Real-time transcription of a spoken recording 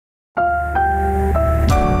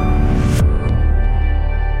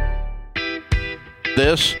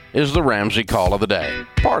This is the Ramsey Call of the Day,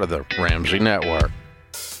 part of the Ramsey Network.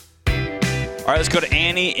 All right, let's go to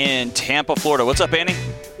Annie in Tampa, Florida. What's up, Annie?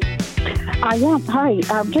 Yeah, hi.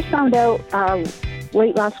 Just found out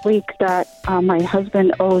late last week that my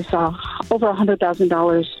husband owes over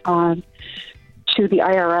 $100,000 to the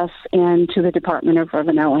IRS and to the Department of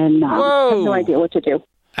Revenue, and I have no idea what to do.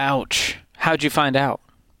 Ouch. How'd you find out?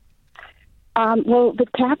 Well, the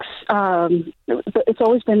tax, it's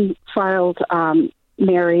always been filed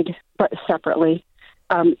married, but separately.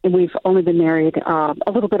 And we've only been married a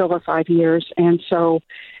little bit over 5 years. And so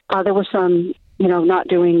there was some, not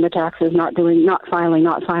doing the taxes, not filing.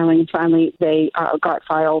 And finally, they got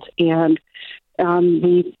filed. And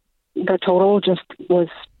the total just was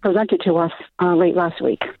presented to us late last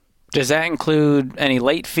week. Does that include any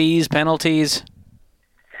late fees, penalties?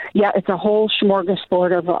 Yeah, it's a whole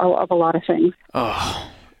smorgasbord of a lot of things.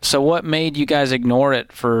 Oh, so what made you guys ignore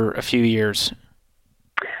it for a few years?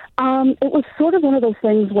 It was sort of one of those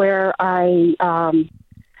things where I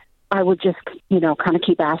would just, kind of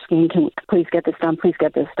keep asking, can please get this done, please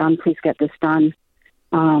get this done, please get this done.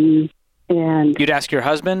 And you'd ask your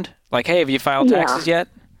husband, like, hey, have you filed taxes yet?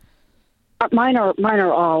 Mine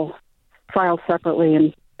are all filed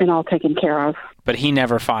separately and all taken care of. But he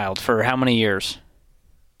never filed for how many years?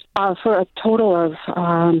 For a total of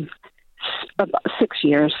about 6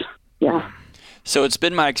 years. Yeah. So it's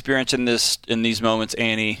been my experience in these moments,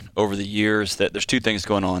 Annie, over the years that there's two things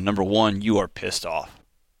going on. Number one, you are pissed off.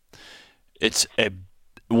 It's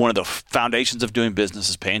one of the foundations of doing business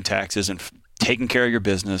is paying taxes and taking care of your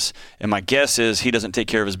business. And my guess is he doesn't take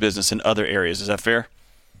care of his business in other areas. Is that fair?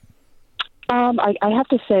 I have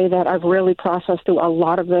to say that I've really processed through a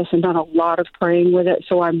lot of this and done a lot of praying with it.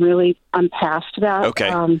 So I'm past that.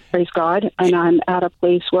 Okay. Praise God. And I'm at a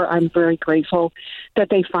place where I'm very grateful that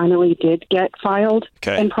they finally did get filed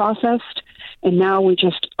and processed. And now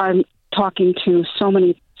I'm talking to so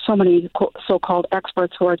many so-called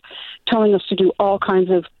experts who are telling us to do all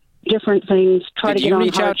kinds of different things. Did you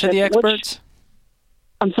reach out to the experts?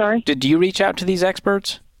 I'm sorry? Did you reach out to these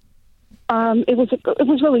experts? It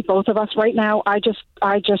was really both of us. Right now, I just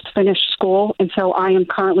finished school, and so I am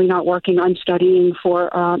currently not working. I'm studying for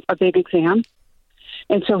a big exam,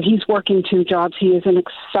 and so he's working 2 jobs. He is an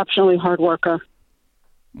exceptionally hard worker.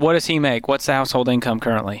 What does he make? What's the household income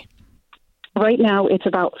currently? Right now, it's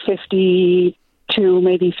about 52,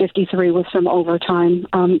 maybe 53 with some overtime.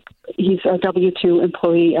 He's a W-2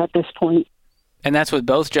 employee at this point. And that's with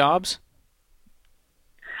both jobs?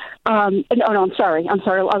 No, I'm sorry. A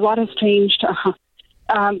lot has changed.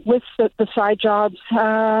 With the side jobs,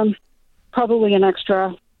 probably an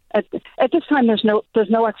extra. At this time, there's no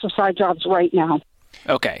extra side jobs right now.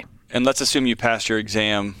 Okay. And let's assume you passed your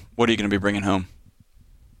exam. What are you going to be bringing home?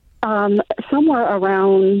 Somewhere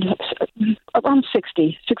around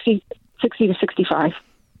 60 to 65.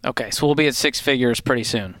 Okay, so we'll be at 6 figures pretty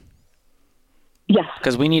soon. Yes.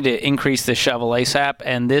 Because we need to increase this shovel ASAP,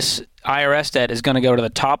 and this IRS debt is going to go to the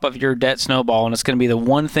top of your debt snowball, and it's going to be the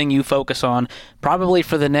one thing you focus on probably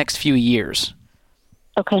for the next few years.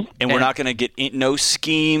 Okay. And we're not going to get no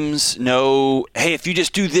schemes, no, hey, if you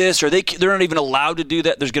just do this, or they're not even allowed to do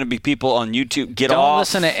that. There's going to be people on YouTube, Don't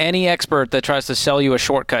listen to any expert that tries to sell you a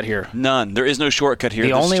shortcut here. None. There is no shortcut here.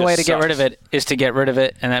 The only way to get rid of it is to get rid of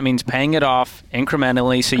it, and that means paying it off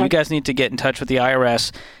incrementally. So you guys need to get in touch with the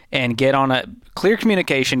IRS and get on a clear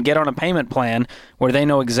communication, get on a payment plan where they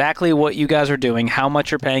know exactly what you guys are doing, how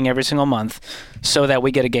much you're paying every single month, so that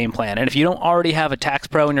we get a game plan. And if you don't already have a tax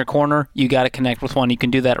pro in your corner, you got to connect with one. You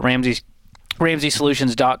can do that at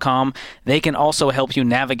RamseySolutions.com. They can also help you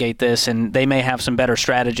navigate this, and they may have some better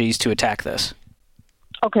strategies to attack this.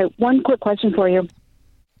 Okay, one quick question for you.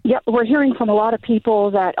 Yep, we're hearing from a lot of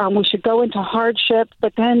people that we should go into hardship,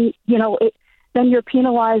 but then, then you're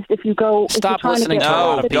penalized if you go. Stop listening to a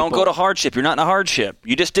lot of people. Don't go to hardship. You're not in a hardship.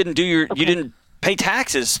 You just didn't do you didn't pay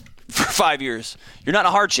taxes for 5 years. You're not in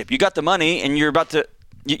a hardship. You got the money and you've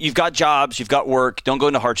got jobs, you've got work. Don't go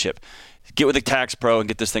into hardship. Get with a tax pro and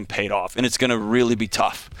get this thing paid off. And it's going to really be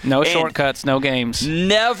tough. No shortcuts, no games.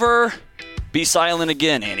 Never be silent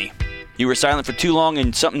again, Annie. You were silent for too long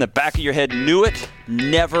and something in the back of your head knew it.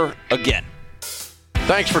 Never again.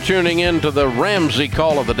 Thanks for tuning in to the Ramsey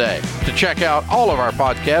Call of the Day. To check out all of our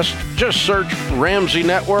podcasts, just search Ramsey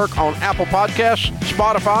Network on Apple Podcasts,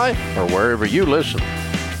 Spotify, or wherever you listen.